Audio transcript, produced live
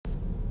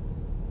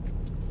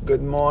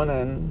Good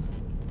morning.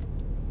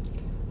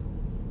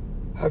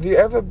 Have you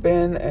ever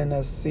been in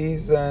a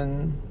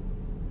season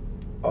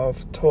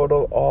of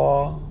total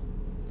awe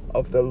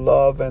of the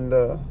love and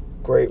the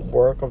great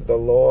work of the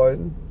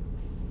Lord?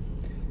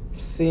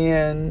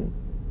 Seeing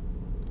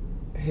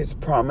His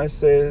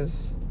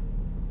promises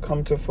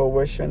come to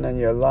fruition in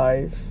your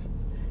life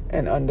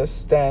and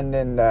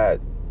understanding that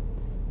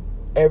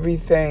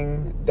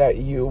everything that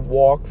you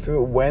went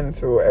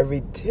through,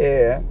 every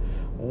tear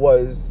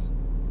was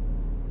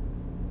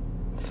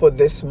for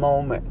this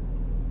moment.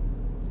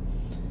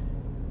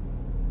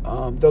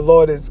 The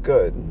Lord is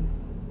good.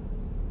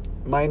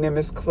 My name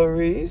is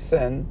Clarice,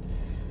 and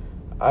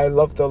I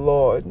love the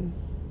Lord.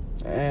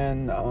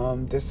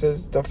 And this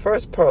is the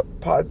first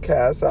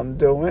podcast I'm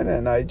doing,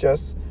 and I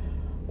just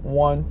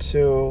want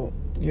to,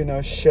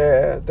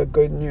 share the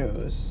good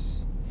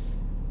news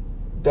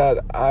that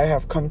I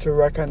have come to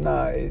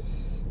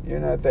recognize,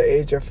 at the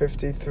age of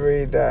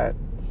 53, that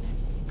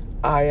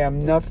I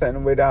am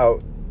nothing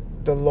without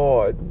the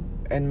Lord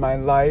in my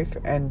life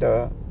and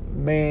the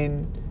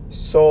main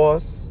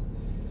source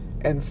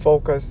and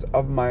focus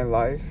of my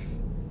life.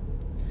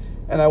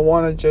 And I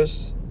want to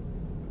just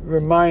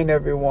remind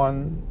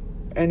anyone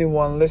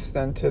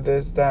listening to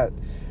this, that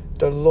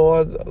the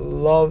Lord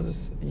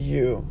loves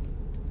you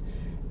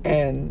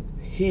and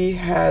He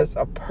has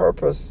a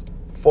purpose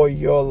for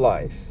your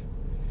life,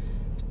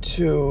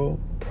 to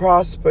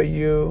prosper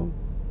you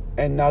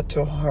and not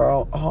to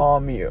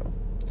harm you.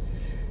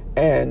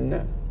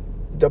 And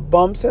the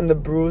bumps and the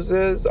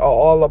bruises are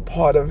all a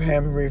part of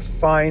Him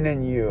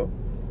refining you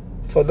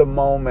for the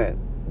moment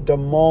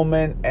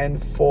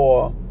and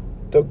for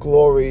the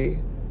glory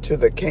to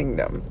the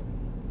kingdom.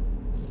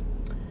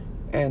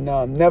 And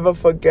never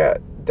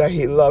forget that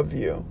He loves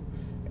you.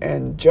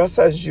 And just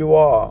as you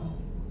are,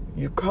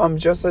 you come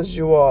just as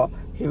you are,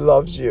 He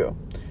loves you.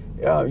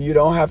 You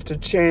don't have to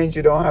change.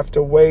 You don't have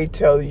to wait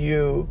till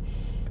you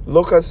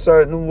look a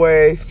certain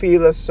way,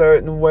 feel a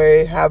certain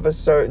way, have a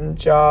certain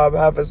job,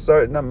 have a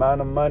certain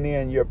amount of money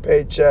in your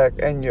paycheck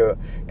and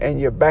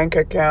your bank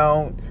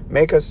account,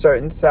 make a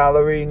certain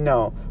salary.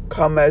 No,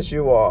 come as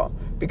you are,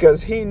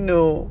 because He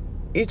knew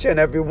each and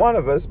every one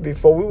of us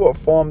before we were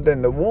formed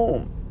in the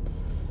womb.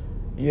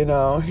 He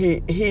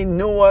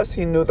knew us.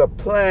 He knew the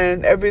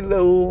plan, every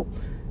little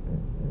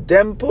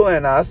dimple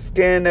in our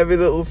skin, every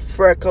little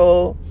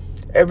freckle,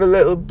 every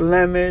little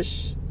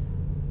blemish,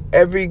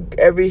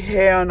 every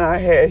hair on our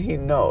head. He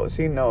knows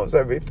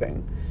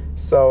everything.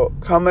 So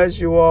come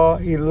as you are.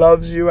 He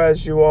loves you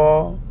as you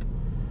are.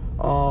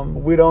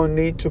 We don't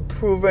need to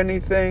prove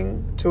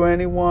anything to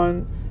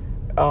anyone,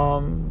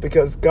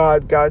 because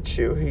God got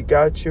you. He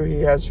got you.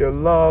 He has your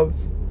love,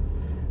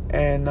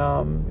 and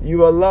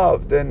you are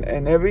loved.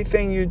 And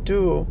everything you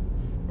do,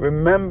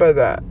 remember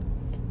that.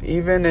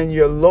 Even in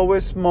your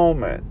lowest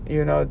moment,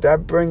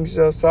 that brings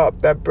us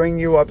up. That brings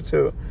you up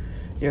to,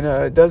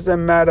 it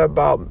doesn't matter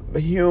about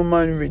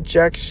human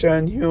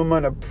rejection,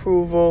 human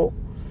approval.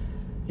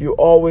 You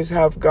always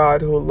have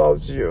God who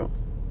loves you.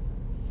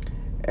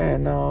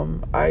 And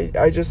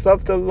I just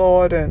love the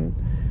Lord, and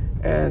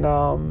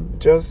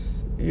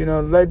just,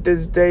 let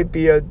this day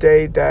be a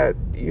day that,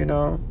 you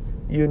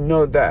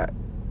know that.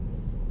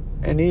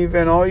 And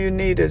even all you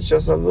need is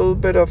just a little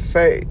bit of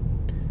faith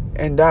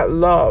and that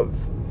love.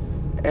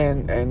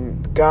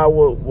 And God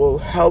will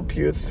help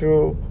you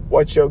through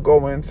what you're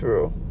going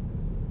through.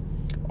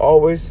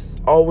 Always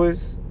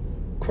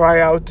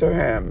cry out to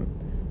Him.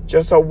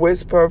 Just a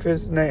whisper of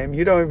His name.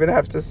 You don't even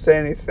have to say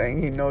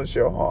anything. He knows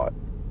your heart.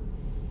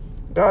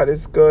 God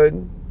is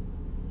good.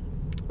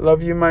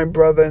 Love you, my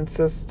brother and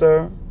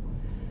sister.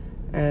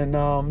 And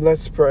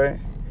let's pray.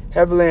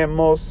 Heavenly and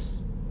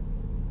most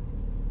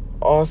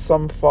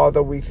awesome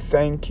Father, we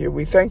thank you.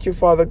 We thank you,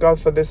 Father God,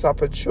 for this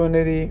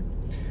opportunity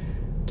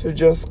to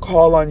just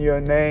call on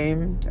your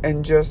name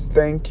and just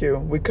thank you.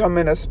 We come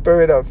in a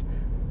spirit of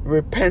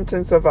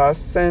repentance of our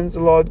sins,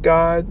 Lord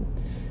God,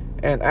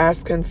 and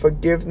asking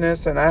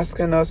forgiveness and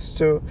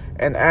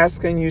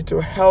asking you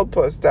to help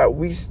us that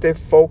we stay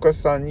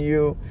focused on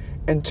you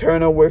and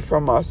turn away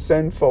from our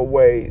sinful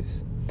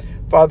ways.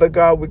 Father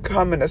God, we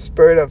come in a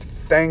spirit of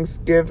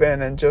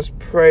thanksgiving and just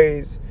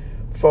praise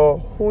for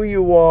who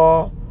you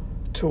are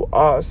to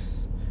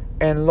us.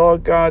 And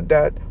Lord God,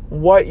 that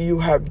what you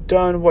have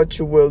done, what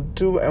you will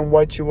do, and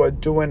what you are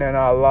doing in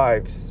our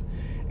lives.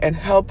 And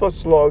help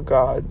us, Lord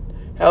God.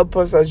 Help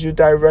us as you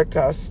direct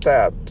our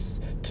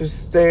steps to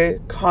stay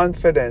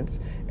confident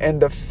in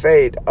the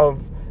faith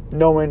of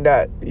knowing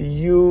that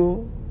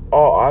you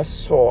are our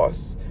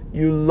source.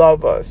 You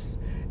love us,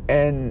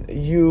 and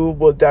you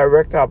will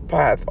direct our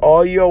path.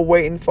 All you're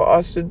waiting for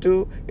us to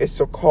do is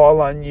to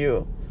call on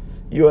you.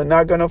 You are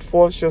not going to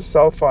force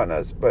yourself on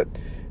us, but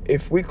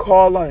if we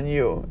call on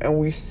you and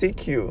we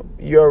seek you,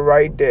 you're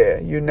right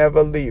there. You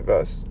never leave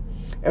us.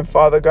 And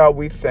Father God,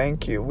 we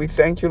thank you. We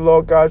thank you,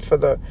 Lord God, for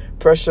the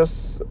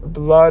precious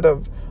blood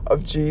of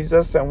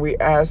Jesus. And we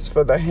ask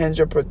for the hedge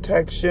of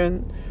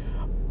protection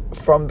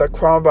from the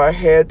crown of our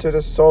head to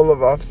the sole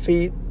of our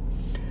feet.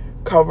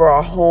 Cover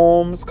our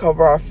homes,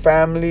 cover our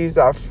families,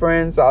 our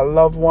friends, our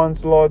loved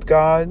ones, Lord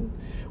God.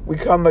 We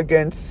come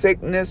against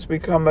sickness. We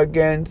come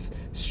against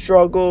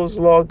struggles,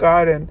 Lord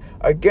God. And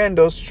again,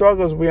 those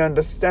struggles we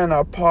understand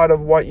are part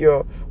of what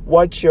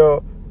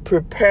you're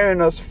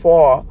preparing us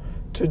for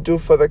to do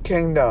for the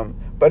kingdom.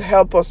 But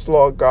help us,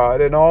 Lord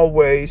God, in all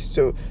ways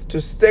to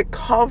stay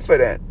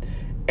confident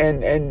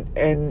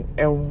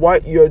in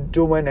what you're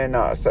doing in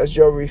us as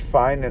you're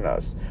refining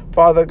us.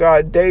 Father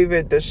God,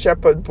 David, the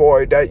shepherd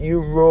boy that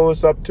you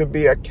rose up to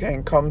be a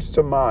king, comes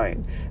to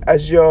mind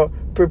as you're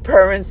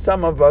preparing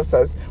some of us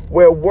as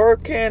we're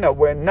working or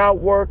we're not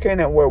working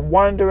and we're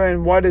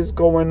wondering what is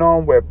going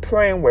on. We're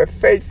praying, we're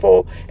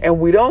faithful, and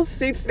we don't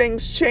see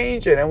things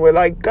changing. And we're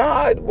like,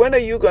 God, when are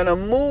you going to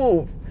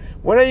move?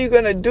 When are you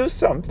going to do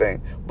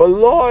something? But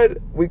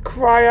Lord, we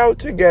cry out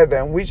together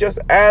and we just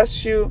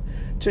ask you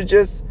to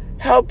just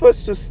help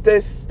us to stay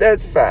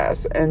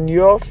steadfast in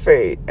your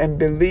faith and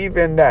believe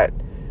in that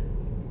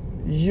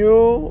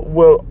you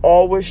will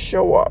always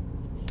show up.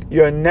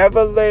 You're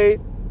never late.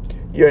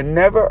 You're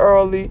never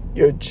early.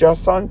 You're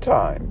just on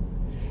time.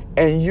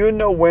 And you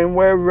know when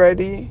we're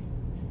ready.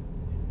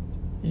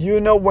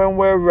 You know when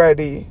we're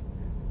ready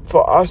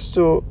for us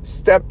to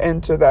step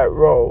into that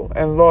role.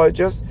 And Lord,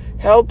 just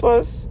help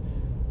us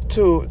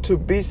to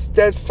be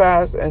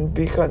steadfast and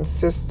be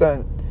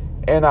consistent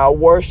in our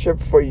worship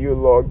for you,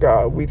 Lord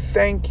God. We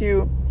thank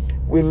you.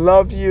 We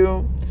love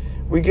you.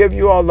 We give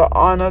you all the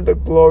honor, the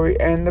glory,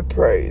 and the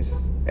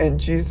praise. In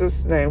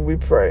Jesus' name we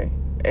pray.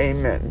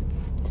 Amen.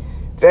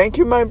 Thank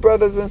you, my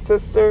brothers and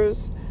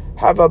sisters.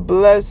 Have a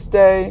blessed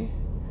day.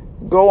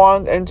 Go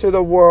on into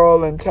the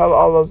world and tell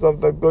others of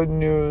the good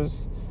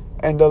news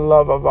and the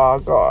love of our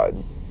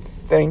God.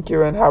 Thank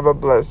you and have a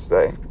blessed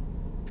day.